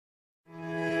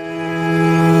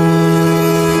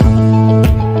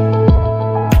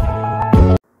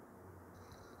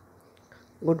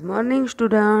Morning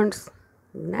students,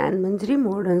 જ્ઞાન મંજરી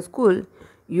modern school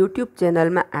YouTube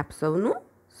ચેનલમાં આપ સૌનું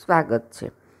સ્વાગત છે.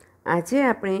 આજે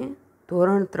આપણે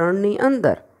ધોરણ 3ની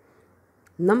અંદર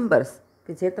નંબર્સ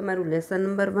કે જે તમારું લેસન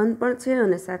નંબર 1 પણ છે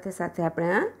અને સાથે સાથે આપણે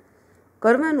આ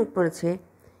કરવાનું પણ છે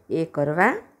એ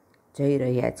કરવા જઈ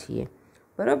રહ્યા છીએ.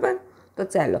 બરાબર? તો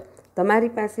ચાલો,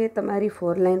 તમારી પાસે તમારી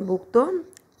 4 લાઇન બુક તો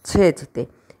છે જ, તે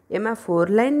એમાં 4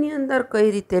 લાઇનની અંદર કઈ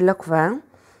રીતે લખવા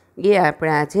એ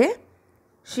આપણે આજે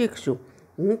શીખશું.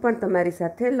 હું પણ તમારી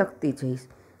સાથે લખતી જઈશ.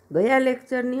 ગયા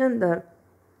લેક્ચરની અંદર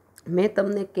મેં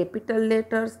તમને કેપિટલ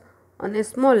લેટર્સ અને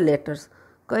સ્મોલ લેટર્સ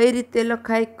કઈ રીતે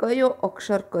લખાય, કયો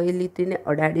અક્ષર કઈ લીટીને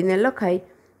અડાડીને લખાય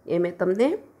એ મેં તમને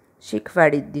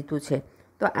શીખવાડી જ દીધું છે.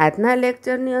 તો આજના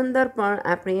લેક્ચરની અંદર પણ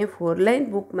આપણે 4 લાઇન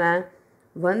બુકમાં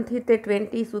 1 થી તે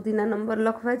 20 સુધીના નંબર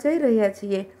લખવા જઈ રહ્યા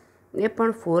છીએ. એ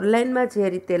પણ 4 લાઇનમાં જે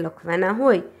રીતે લખવાના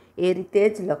હોય એ રીતે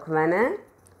જ લખવાના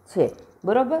છે.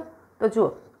 બરાબર? તો જુઓ,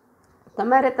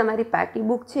 તમારે તમારી પાકી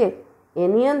બુક છે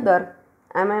એની અંદર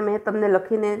આમાં મેં તમને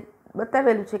લખીને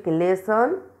બતાવેલું છે કે લેસન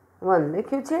 1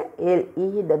 લખ્યું છે,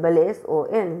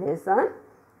 LESSON લેસન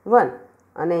 1.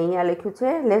 અને અહીંયા લખ્યું છે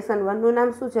લેસન 1નું નામ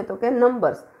શું છે તો કે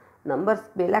નંબર્સ. નંબર્સ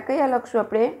પહેલાં કયા લખશું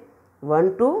આપણે? 1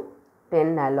 to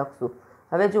 10ના લખશું.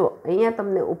 હવે જુઓ, અહીંયા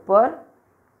તમને ઉપર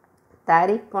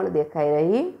તારીખ પણ દેખાઈ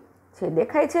રહી છે.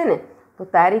 દેખાય છે ને? તો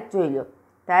તારીખ જોઈ લો.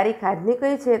 તારીખ આજની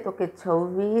કઈ છે તો કે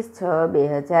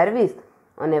 26/6/2020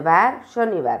 અને વાર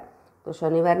શનિવાર. તો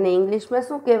શનિવારને ઇંગ્લિશમાં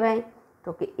શું કહેવાય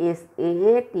તો કે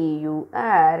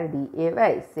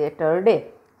SATURDAY, સેટરડે.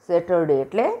 સેટરડે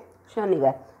એટલે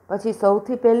શનિવાર. પછી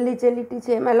સૌથી પહેલી જે લીટી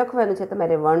છે એમાં લખવાનું છે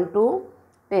તમારે 1 to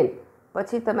 10.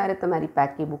 પછી તમારે તમારી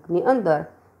પાકી બુકની અંદર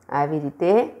આવી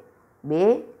રીતે 2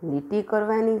 લીટી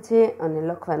કરવાની છે અને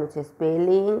લખવાનું છે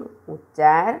સ્પેલિંગ,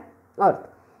 ઉચ્ચાર, અર્થ.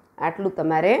 આટલું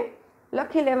તમારે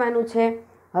લખી લેવાનું છે.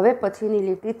 હવે પછીની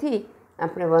લીટીથી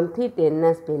આપણે 1 થી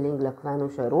 10ના સ્પેલિંગ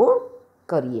લખવાનું શરૂ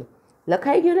કરીએ.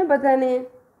 લખાઈ ગયું ને બધાને?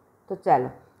 તો ચાલો,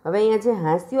 હવે અહીંયા જે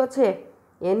હાંસિયો છે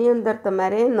એની અંદર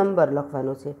તમારે નંબર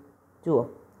લખવાનો છે. જુઓ,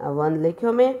 આ 1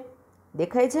 લખ્યો મેં,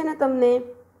 દેખાય છે ને તમને?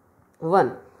 1.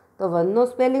 તો 1નો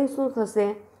સ્પેલિંગ શું થશે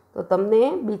તો તમને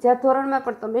બીજા ધોરણમાં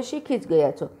પણ તમે શીખી જ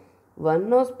ગયા છો.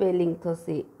 1નો સ્પેલિંગ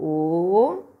થશે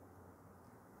ONE.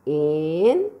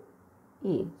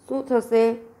 શું થશે?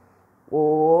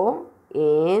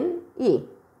 ONE.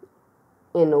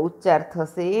 એનો ઉચ્ચાર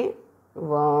થશે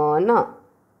 1.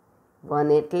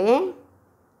 1 એટલે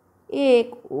 1.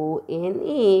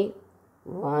 ONE.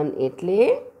 1 એટલે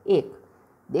 1.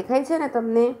 દેખાય છે ને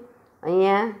તમને?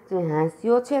 અહીંયા જે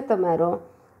હાંસિયો છે તમારો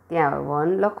ત્યાં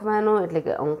 1 લખવાનો, એટલે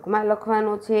કે અંકમાં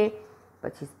લખવાનો છે.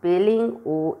 પછી સ્પેલિંગ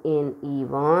ONE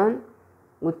 1,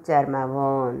 ઉચ્ચારમાં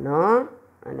 1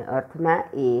 અને અર્થમાં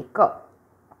 1.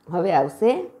 હવે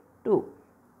આવશે 2.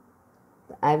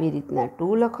 આવી રીતના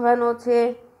 2 લખવાનો છે.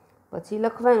 પછી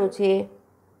લખવાનું છે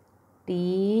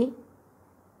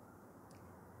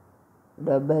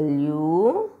TWO.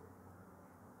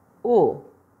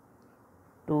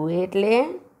 2 એટલે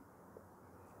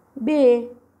 2.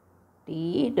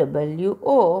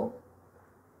 TWO.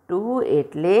 2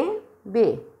 એટલે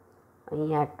 2.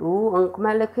 અહીંયા 2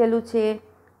 અંકમાં લખેલું છે,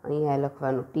 અહીંયા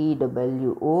લખવાનું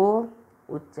TWO,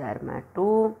 ઉચ્ચારમાં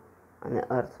 2 અને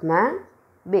અર્થમાં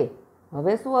 2.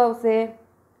 હવે શું આવશે?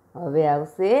 હવે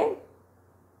આવશે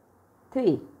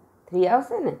 3. 3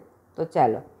 આવશે ને? તો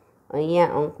ચાલો,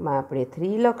 અહીંયા અંકમાં આપણે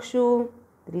 3 લખશું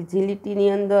ત્રીજી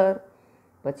લીટીની અંદર.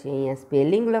 પછી અહીંયા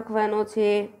સ્પેલિંગ લખવાનો છે.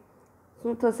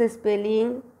 શું થશે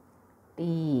સ્પેલિંગ?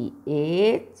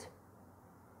 THREE.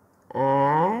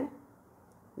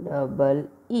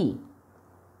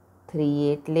 3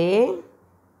 એટલે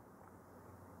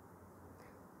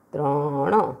 3.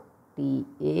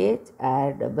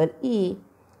 THREE.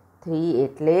 3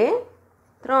 એટલે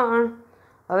 3.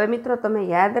 હવે મિત્રો, તમે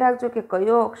યાદ રાખજો કે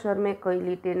કયો અક્ષર મેં કઈ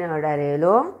લીટીને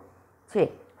અડાડેલો છે.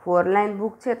 4 લાઇન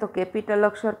બુક છે તો કેપિટલ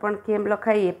અક્ષર પણ કેમ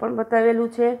લખાય એ પણ બતાવેલું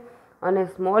છે અને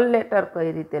સ્મોલ લેટર કઈ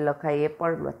રીતે લખાય એ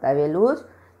પણ બતાવેલું જ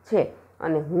છે.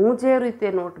 અને હું જે રીતે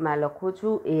નોટમાં લખું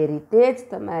છું એ રીતે જ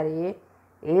તમારે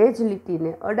એ જ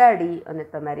લીટીને અડાડી અને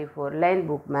તમારી 4 લાઇન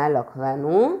બુકમાં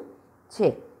લખવાનું છે.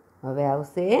 હવે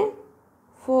આવશે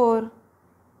 4.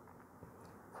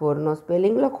 4નો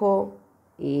સ્પેલિંગ લખો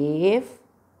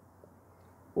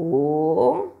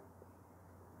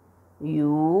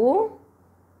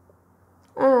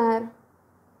FOUR.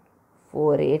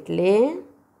 4 એટલે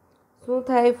શું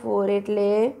થાય? 4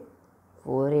 એટલે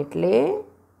 4 એટલે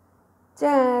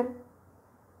 4.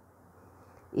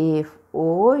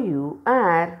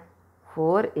 FOUR.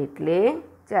 4 એટલે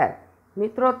 4.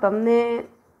 મિત્રો, તમને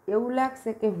એવું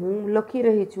લાગશે કે હું લખી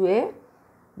રહી છું એ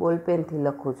બોલપેનથી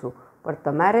લખું છું, પણ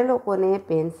તમારે લોકોને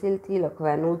પેન્સિલથી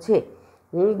લખવાનું છે.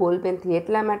 હું બોલપેનથી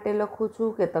એટલા માટે લખું છું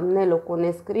કે તમને લોકોને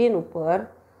સ્ક્રીન ઉપર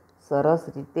સરસ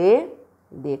રીતે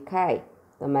દેખાય.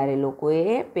 તમારે લોકોએ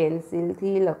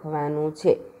પેન્સિલથી લખવાનું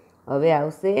છે. હવે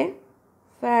આવશે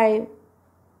 5.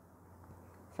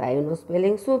 5નું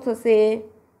સ્પેલિંગ શું થશે?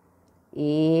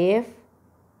 FIVE.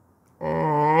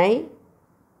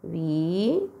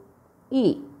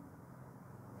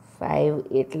 5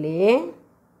 એટલે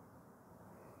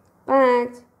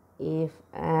 5.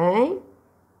 FIVE.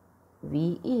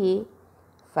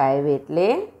 5 એટલે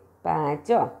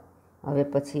 5. હવે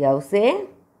પછી આવશે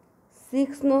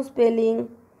 6નું સ્પેલિંગ.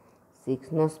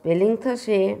 6નું સ્પેલિંગ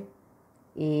થશે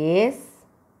SIX.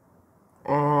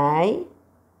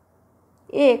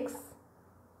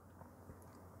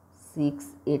 6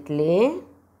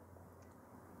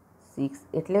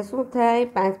 એટલે શું થાય?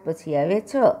 5 પછી આવે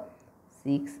 6.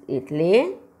 6 એટલે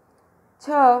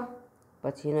 6.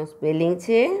 પછીનો સ્પેલિંગ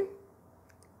છે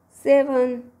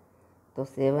 7. તો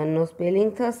 7નું સ્પેલિંગ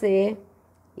થશે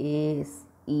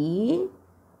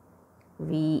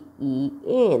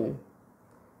SEVEN.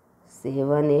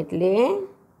 7 એટલે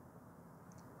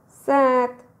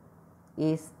 7.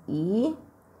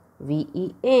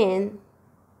 SEVEN.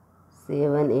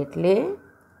 7 એટલે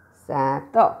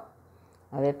 7.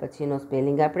 હવે પછીનો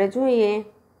સ્પેલિંગ આપણે જોઈએ.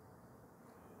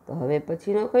 તો હવે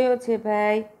પછીનો કયો છે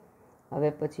ભાઈ? હવે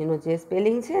પછીનો જે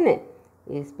સ્પેલિંગ છે ને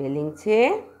એ સ્પેલિંગ છે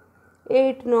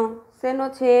 8નો. શેનો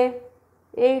છે?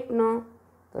 8નો.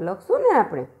 તો લખશું ને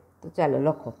આપણે? તો ચાલો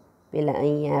લખો. પહેલાં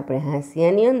અહીંયા આપણે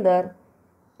હાંસિયાની અંદર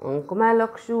અંકમાં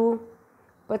લખશું,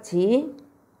 પછી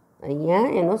અહીંયા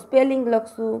એનો સ્પેલિંગ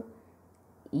લખશું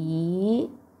EIGHT.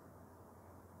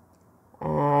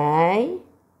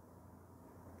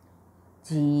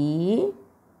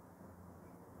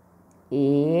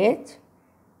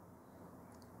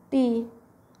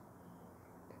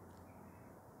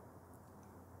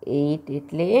 8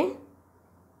 એટલે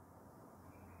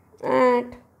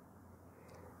 8.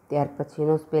 ત્યાર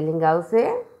પછીનો સ્પેલિંગ આવશે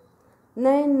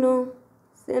 9નો.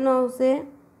 શેનો આવશે?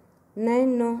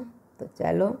 9નો. તો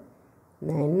ચાલો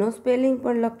 9નો સ્પેલિંગ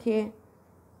પણ લખીએ.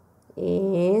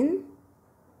 NINE.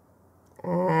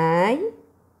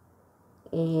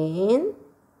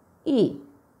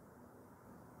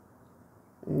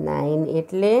 9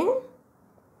 એટલે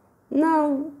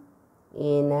 9.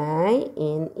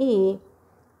 NINE.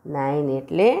 9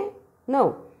 એટલે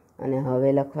 9. અને હવે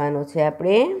લખવાનો છે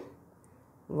આપણે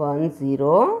 1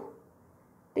 0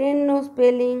 10નો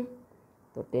સ્પેલિંગ.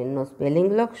 તો 10નો સ્પેલિંગ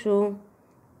લખશું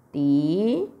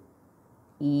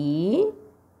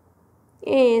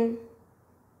TEN.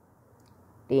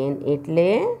 10 એટલે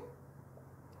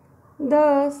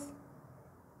 10.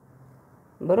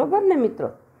 બરોબર ને મિત્રો?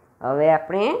 હવે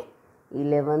આપણે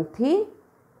 11 થી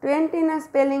 20ના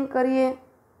સ્પેલિંગ કરીએ.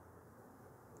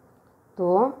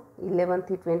 તો 11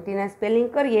 થી 20ના સ્પેલિંગ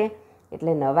કરીએ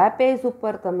એટલે નવા પેજ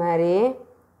ઉપર તમારે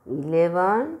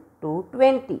 11 to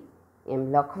 20 એમ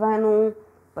લખવાનું.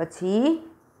 પછી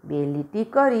 2 લીટી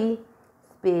કરી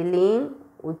સ્પેલિંગ,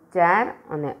 ઉચ્ચાર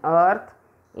અને અર્થ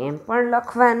એમ પણ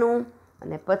લખવાનું.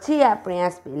 અને પછી આપણે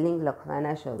આ સ્પેલિંગ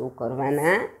લખવાના શરૂ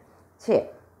કરવાના છે.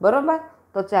 બરાબર?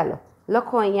 તો ચાલો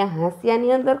લખો. અહીંયા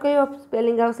હાંસિયાની અંદર કયો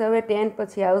સ્પેલિંગ આવશે? હવે 10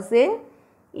 પછી આવશે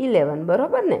 11.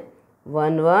 બરાબર ને?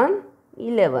 1 1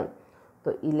 11. તો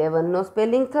 11નો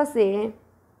સ્પેલિંગ થશે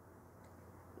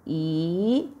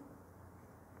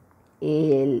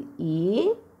ELEVEN.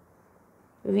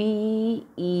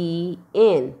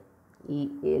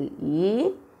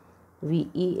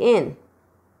 ELEVEN.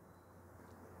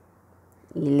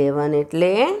 11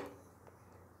 એટલે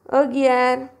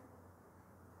 11.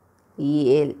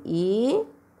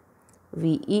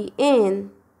 ELEVEN.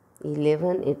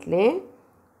 11 એટલે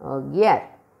 11.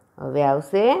 હવે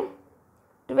આવશે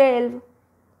 12.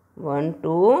 1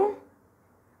 to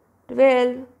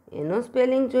 12. એનો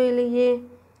સ્પેલિંગ જોઈ લઈએ.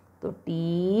 તો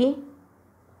TWELVE.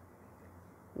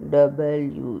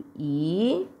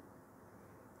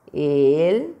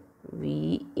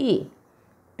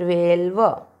 12.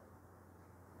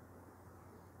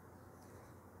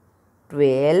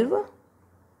 12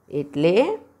 એટલે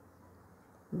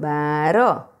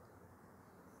 12.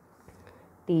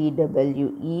 TWELVE.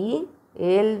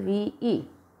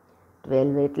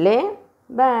 12 એટલે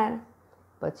 12.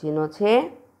 પછીનો છે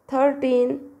 13.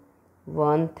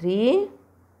 1 3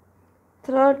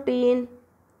 13.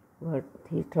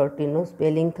 13નો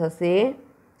સ્પેલિંગ થશે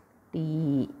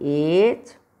THIREN.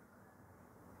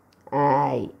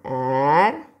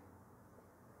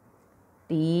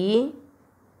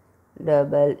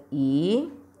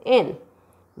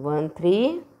 1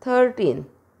 3 13.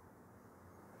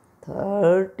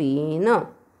 13.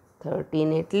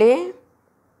 13 એટલે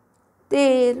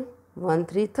 13. 1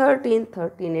 3 13.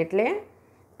 13 એટલે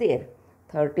 13.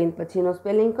 13 પછીનો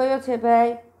સ્પેલિંગ કયો છે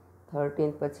ભાઈ?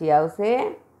 13 પછી આવશે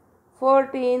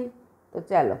 14. તો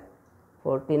ચાલો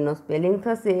 14નો સ્પેલિંગ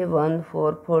થશે 1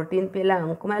 4 14. પહેલાં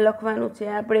અંકમાં લખવાનું છે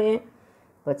આપણે,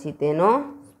 પછી તેનો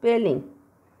સ્પેલિંગ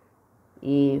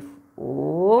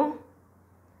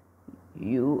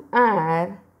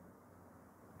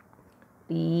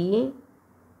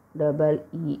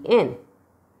FOURTEEN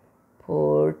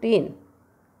 14.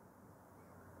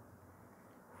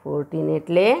 14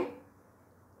 એટલે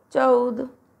 14.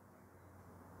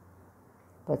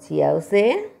 પછી આવશે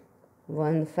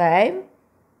 1 5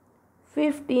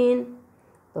 15.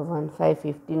 તો 1 5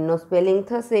 15નો સ્પેલિંગ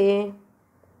થશે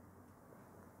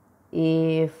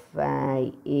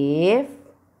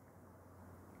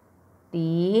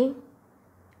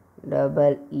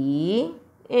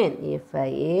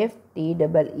FIFTEEN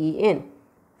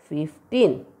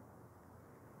 15.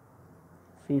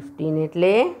 15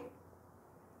 એટલે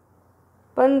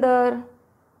 15.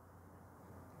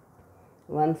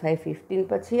 1 5 15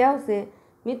 પછી આવશે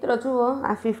મિત્રો. જુઓ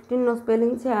આ 15નો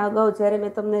સ્પેલિંગ છે. અગાઉ જ્યારે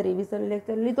મેં તમને રિવિઝન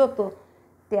લેક્ચર લીધો હતો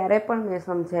ત્યારે પણ મેં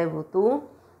સમજાવ્યું હતું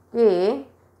કે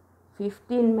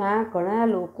 15માં ઘણા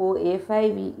લોકો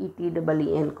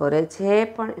FIVETEEN કરે છે,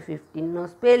 પણ 15નો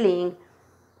સ્પેલિંગ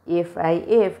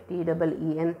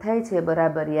FIFTEEN થાય છે.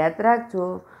 બરાબર યાદ રાખજો.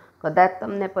 કદાચ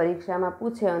તમને પરીક્ષામાં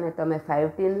પૂછે અને તમે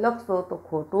 15 લખશો તો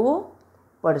ખોટું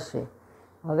પડશે.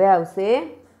 હવે આવશે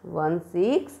 1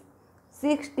 6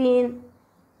 16.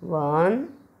 1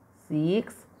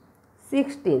 6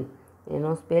 16. એનો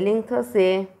સ્પેલિંગ થશે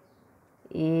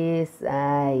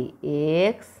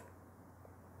SIXTEEN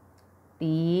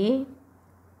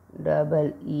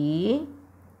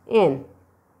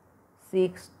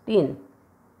 16.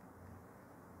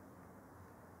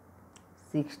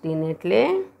 16 એટલે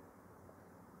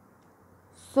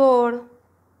 16.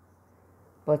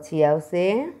 પછી આવશે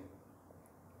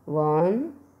 1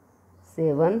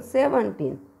 7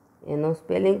 17. એનો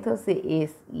સ્પેલિંગ થશે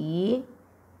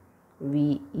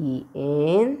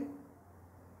SEVENTEEN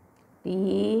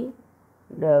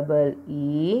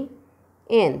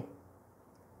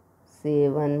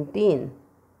 17.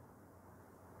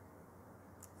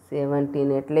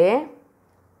 17 એટલે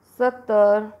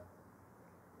 17.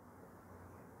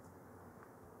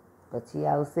 પછી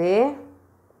આવશે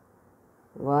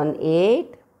 1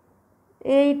 8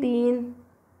 18.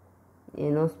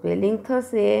 એનો સ્પેલિંગ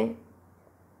થશે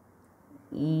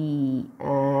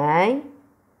EIGHTEEN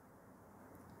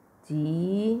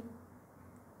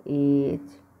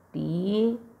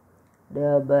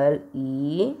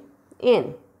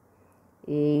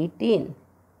 18.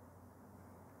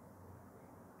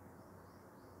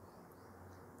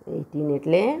 18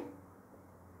 એટલે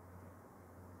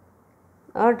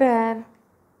 18.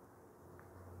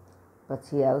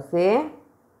 પછી આવશે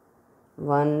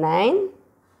 1 9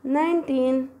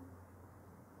 19.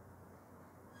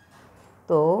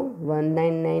 તો 1 9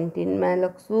 19માં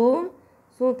લખશું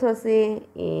શું થશે?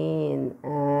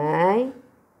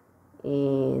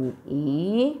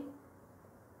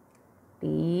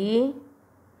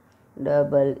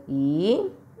 NINETEEN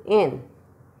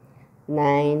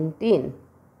 19.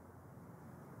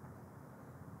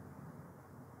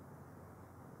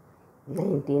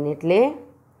 19 એટલે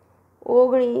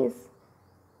 19.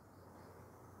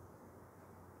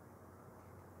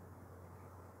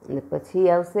 અને પછી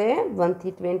આવશે 1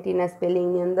 થી 20ના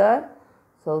સ્પેલિંગની અંદર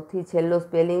સૌથી છેલ્લો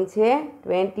સ્પેલિંગ છે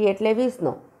 20 એટલે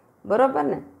 20નો. બરાબર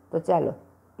ને? તો ચાલો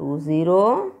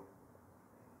 20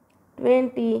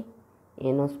 20.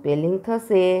 એનો સ્પેલિંગ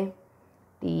થશે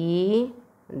TWENTY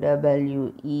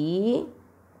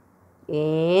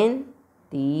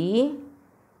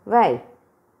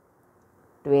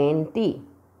 20.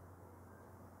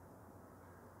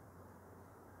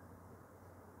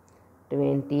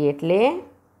 20 એટલે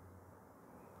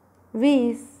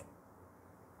 20.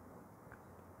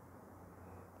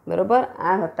 બરાબર.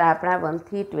 આ હતા આપણા 1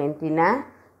 થી 20ના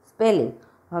સ્પેલિંગ.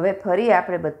 હવે ફરી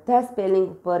આપણે બધા સ્પેલિંગ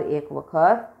ઉપર એક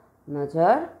વખત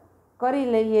નજર કરી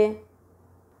લઈએ.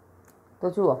 તો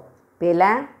જુઓ,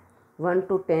 પહેલાં 1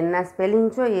 to 10ના સ્પેલિંગ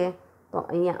જોઈએ. તો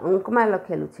અહીંયા અંકમાં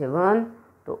લખેલું છે 1,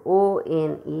 તો ONE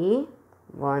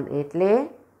 1 એટલે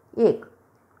 1.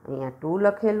 અહીંયા 2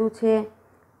 લખેલું છે,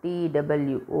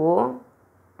 TWO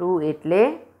 2 એટલે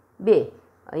 2.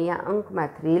 અહીંયા અંકમાં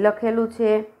 3 લખેલું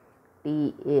છે,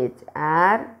 THREE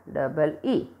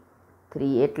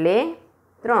 3 એટલે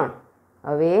 3.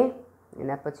 હવે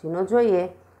એના પછીનો જોઈએ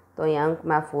તો અહીંયા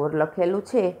અંકમાં 4 લખેલું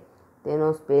છે, તેનો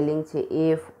સ્પેલિંગ છે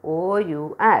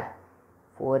FOUR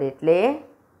 4 એટલે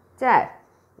 4.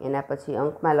 એના પછી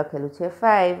અંકમાં લખેલું છે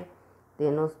 5,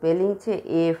 તેનું સ્પેલિંગ છે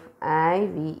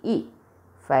FIVE,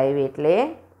 5 એટલે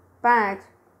 5.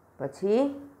 પછી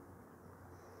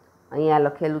અહીંયા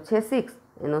લખેલું છે 6,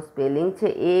 એનું સ્પેલિંગ છે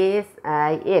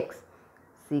SIX,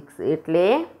 6 એટલે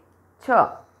 6.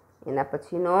 એના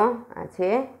પછીનો આ છે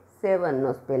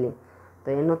 7નો સ્પેલિંગ,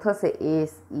 તો એનું થશે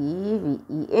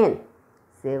SEVEN,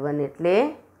 7 એટલે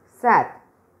 7.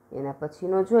 એના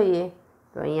પછીનો જોઈએ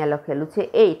તો અહીંયા લખેલું છે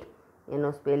 8,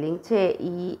 એનો સ્પેલિંગ છે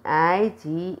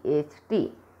EIGHT,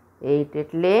 8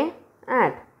 એટલે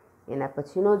 8. એના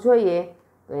પછીનો જોઈએ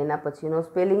તો એના પછીનો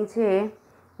સ્પેલિંગ છે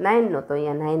 9નો, તો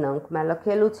અહીંયા 9 અંકમાં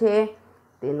લખેલું છે,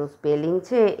 તેનું સ્પેલિંગ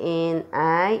છે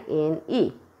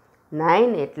NINE,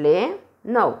 9 એટલે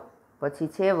 9. પછી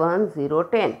છે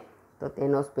 1010, તો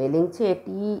તેનો સ્પેલિંગ છે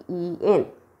TEN,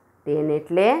 10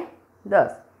 એટલે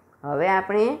 10. હવે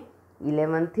આપણે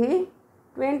 11 થી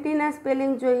 20ના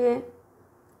સ્પેલિંગ જોઈએ.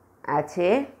 આ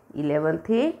છે 11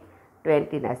 થી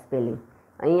 20ના સ્પેલિંગ.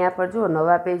 અહીંયા પર જો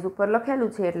નવા પેજ ઉપર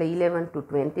લખેલું છે એટલે 11 to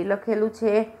 20 લખેલું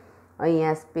છે.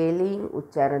 અહીંયા સ્પેલિંગ,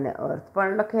 ઉચ્ચાર અને અર્થ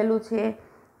પણ લખેલું છે.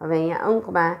 હવે અહીંયા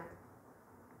અંકમાં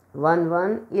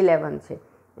 11 છે,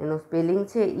 એનું સ્પેલિંગ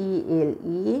છે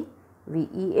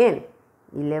ELEVEN,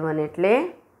 11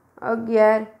 એટલે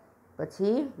 11.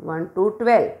 પછી 1 to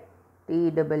 12,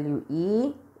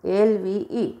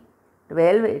 TWELVE,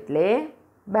 12 એટલે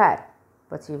 12.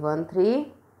 પછી 1 3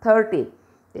 13,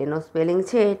 તેનું સ્પેલિંગ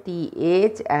છે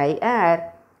THIRTEEN,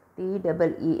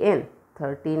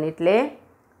 13 એટલે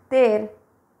 13.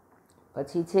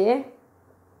 પછી છે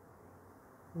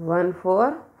 1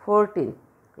 4 14,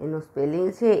 એનું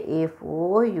સ્પેલિંગ છે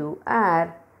FOURTEEN,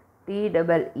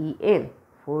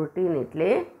 14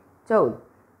 એટલે 14.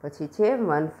 પછી છે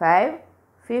 1 5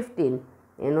 15,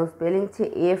 એનું સ્પેલિંગ છે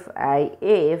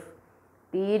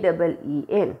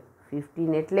FIFTEEN,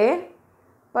 15 એટલે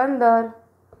 15.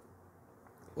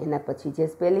 એના પછી જે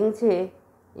સ્પેલિંગ છે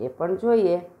એ પણ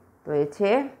જોઈએ તો એ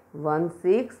છે 1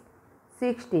 6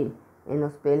 16,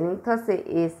 એનું સ્પેલિંગ થશે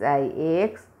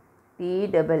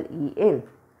SIXTEEN,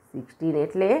 16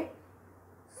 એટલે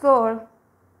 16.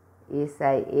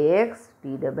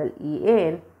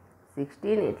 SIXTEEN,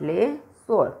 16 એટલે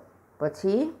 16.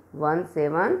 પછી 1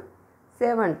 7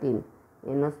 17,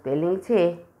 એનું સ્પેલિંગ છે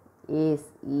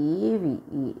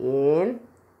SEVENTEEN,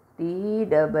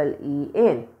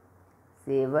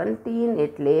 17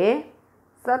 એટલે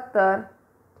 17.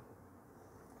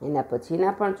 એના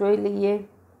પછીના પણ જોઈ લઈએ.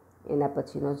 એના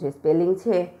પછીનો જે સ્પેલિંગ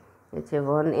છે એ છે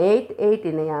 18,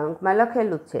 અને આ અંકમાં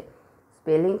લખેલું જ છે.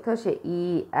 સ્પેલિંગ થશે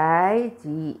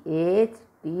EIGHTEEN,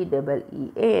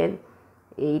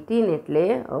 18 એટલે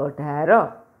 18.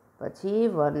 પછી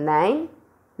 19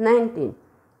 19,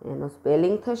 એનું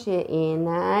સ્પેલિંગ થશે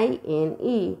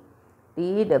NINETEEN,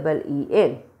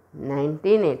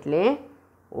 19 એટલે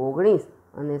 19.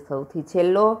 અને સૌથી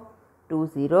છેલ્લો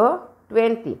 20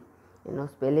 20, એનો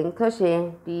સ્પેલિંગ થશે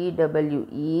TWENTY,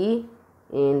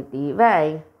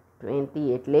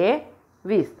 20 એટલે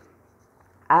 20.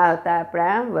 આ હતા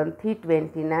આપણા 1 થી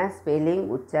 20ના સ્પેલિંગ,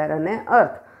 ઉચ્ચાર અને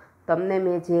અર્થ. તમને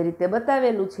મેં જે રીતે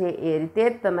બતાવેલું છે એ રીતે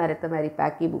જ તમારે તમારી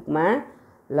પાકી બુકમાં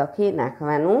લખી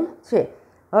નાખવાનું છે.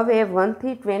 હવે 1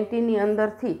 થી 20ની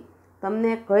અંદરથી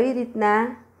તમને કઈ રીતના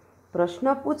પ્રશ્ન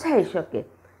પૂછાઈ શકે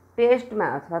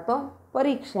ટેસ્ટમાં અથવા તો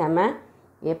પરીક્ષામાં,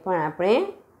 એ પણ આપણે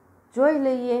જોઈ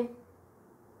લઈએ.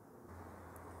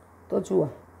 તો જુઓ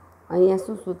અહીંયા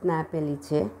શું સૂચના આપેલી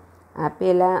છે.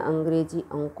 આપેલા અંગ્રેજી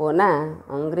અંકોના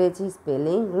અંગ્રેજી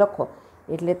સ્પેલિંગ લખો.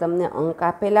 એટલે તમને અંક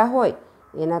આપેલા હોય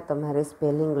એના તમારે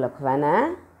સ્પેલિંગ લખવાના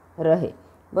રહે,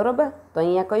 બરાબર. તો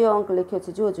અહીંયા કયો અંક લખ્યો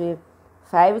છે જુઓ, જોઈએ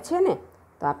 5 છે ને,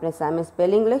 તો આપણે સામે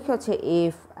સ્પેલિંગ લખ્યો છે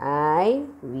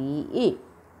FIVE.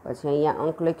 પછી અહીંયા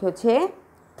અંક લખ્યો છે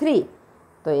 3,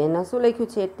 તો એના શું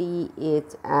લખ્યું છે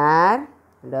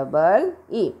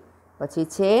THREE. પછી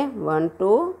છે 1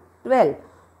 to 12,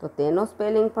 તો તેનો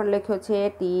સ્પેલિંગ પણ લખ્યો છે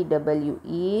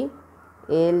TWELVE.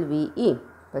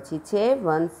 પછી છે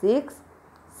 1 6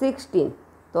 16,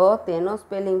 તો તેનો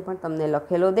સ્પેલિંગ પણ તમને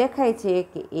લખેલો દેખાય છે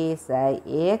કે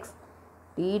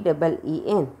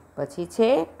SIXTEEN. પછી છે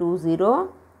 20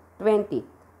 20,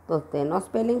 તો તેનો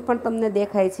સ્પેલિંગ પણ તમને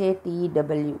દેખાય છે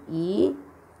TWENTY,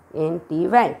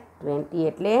 20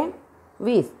 એટલે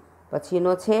 20.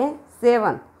 પછીનો છે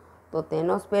 7, તો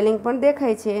તેનો સ્પેલિંગ પણ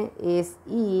દેખાય છે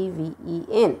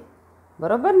SEVEN,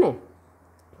 બરાબર ને.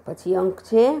 પછી અંક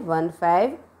છે 1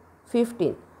 5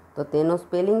 15, તો તેનો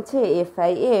સ્પેલિંગ છે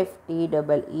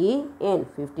FIFTEEN,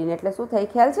 15 એટલે શું થાય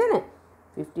ખ્યાલ છે ને,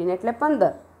 15 એટલે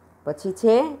 15. પછી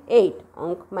છે 8,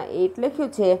 અંકમાં 8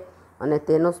 લખ્યું છે અને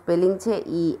તેનો સ્પેલિંગ છે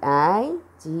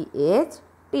EIGHT.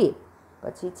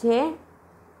 પછી છે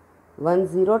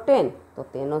 10 10, તો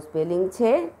તેનો સ્પેલિંગ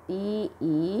છે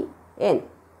TENTY, એન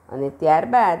અને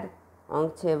ત્યારબાદ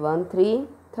અંક છે 1 3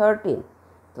 13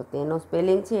 તો તેનો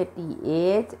સ્પેલિંગ છે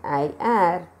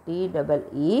THIRTEEN.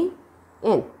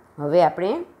 હવે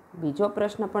આપણે બીજો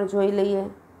પ્રશ્ન પણ જોઈ લઈએ.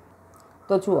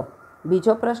 તો જુઓ,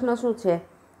 બીજો પ્રશ્ન શું છે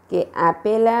કે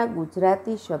આપેલા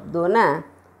ગુજરાતી શબ્દોના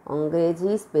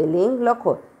અંગ્રેજી સ્પેલિંગ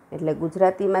લખો. એટલે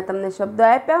ગુજરાતીમાં તમને શબ્દ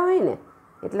આપ્યા હોય ને,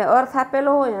 એટલે અર્થ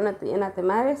આપેલો હોય અને એના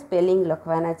તમારે સ્પેલિંગ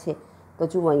લખવાના છે. તો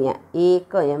જુઓ, અહીંયા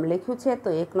એક એમ લખ્યું છે, તો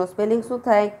એકનો સ્પેલિંગ શું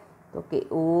થાય? તો કે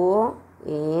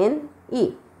ONE.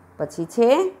 પછી છે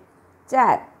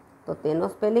 4, તો તેનો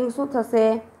સ્પેલિંગ શું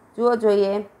થશે? જુઓ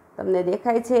જોઈએ, તમને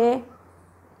દેખાય છે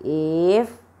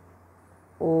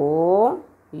FOUR.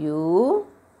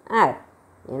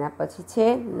 એના પછી છે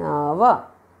 9,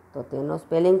 તો તેનો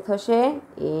સ્પેલિંગ થશે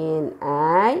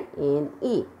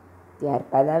NINE.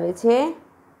 ત્યારબાદ આવે છે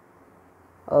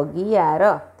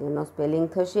 11, તેનો સ્પેલિંગ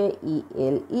થશે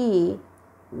ELEVEN.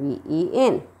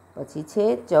 પછી છે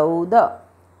 14,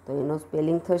 તો એનો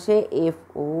સ્પેલિંગ થશે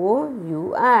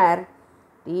FOURTEEN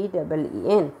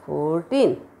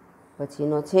 14.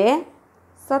 પછીનો છે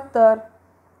 17,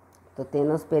 તો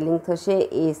તેનો સ્પેલિંગ થશે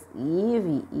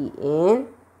SEVENTEEN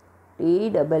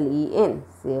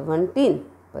 17.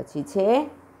 પછી છે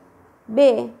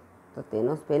 2, તો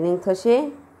તેનો સ્પેલિંગ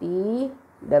થશે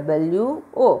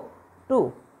TWO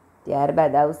 2.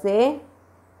 ત્યારબાદ આવશે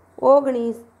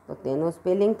 19, તો તેનો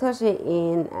સ્પેલિંગ થશે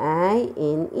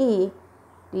NINETEEN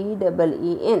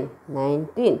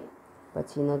 19.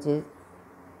 પછીનો જે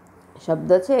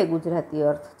શબ્દ છે ગુજરાતી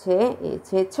અર્થ છે એ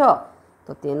છે 6,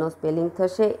 તો તેનો સ્પેલિંગ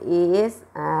થશે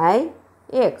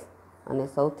ASIX. અને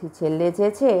સૌથી છેલ્લે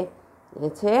જે છે એ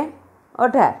છે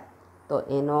 18, તો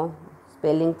એનો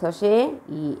સ્પેલિંગ થશે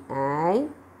EIGHTEEN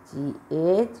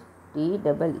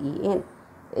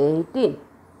 18.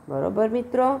 બરાબર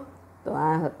મિત્રો? તો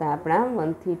આ હતા આપણા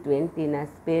 1 થી 20ના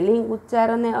સ્પેલિંગ, ઉચ્ચાર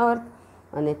અને અર્થ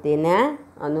અને તેના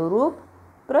અનુરૂપ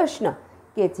પ્રશ્ન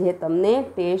કે જે તમને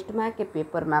ટેસ્ટમાં કે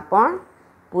પેપરમાં પણ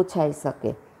પૂછાઈ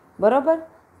શકે. બરાબર?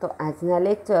 તો આજના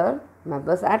લેક્ચરમાં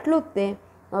બસ આટલું જ તે.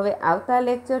 હવે આવતા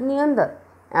લેક્ચરની અંદર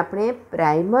આપણે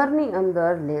પ્રાઇમરની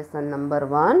અંદર લેસન નંબર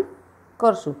 1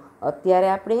 કરશું. અત્યારે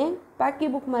આપણે પાકી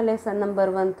બુકમાં લેસન નંબર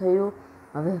 1 થયું.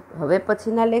 હવે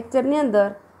પછીના લેક્ચરની અંદર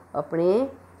આપણે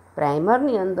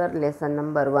પ્રાઇમરની અંદર લેસન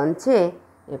નંબર 1 છે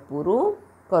એ પૂરું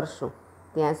કરશું.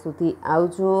 ત્યાં સુધી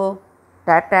આવજો,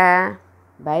 Tata,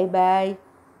 bye bye,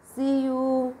 C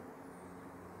you.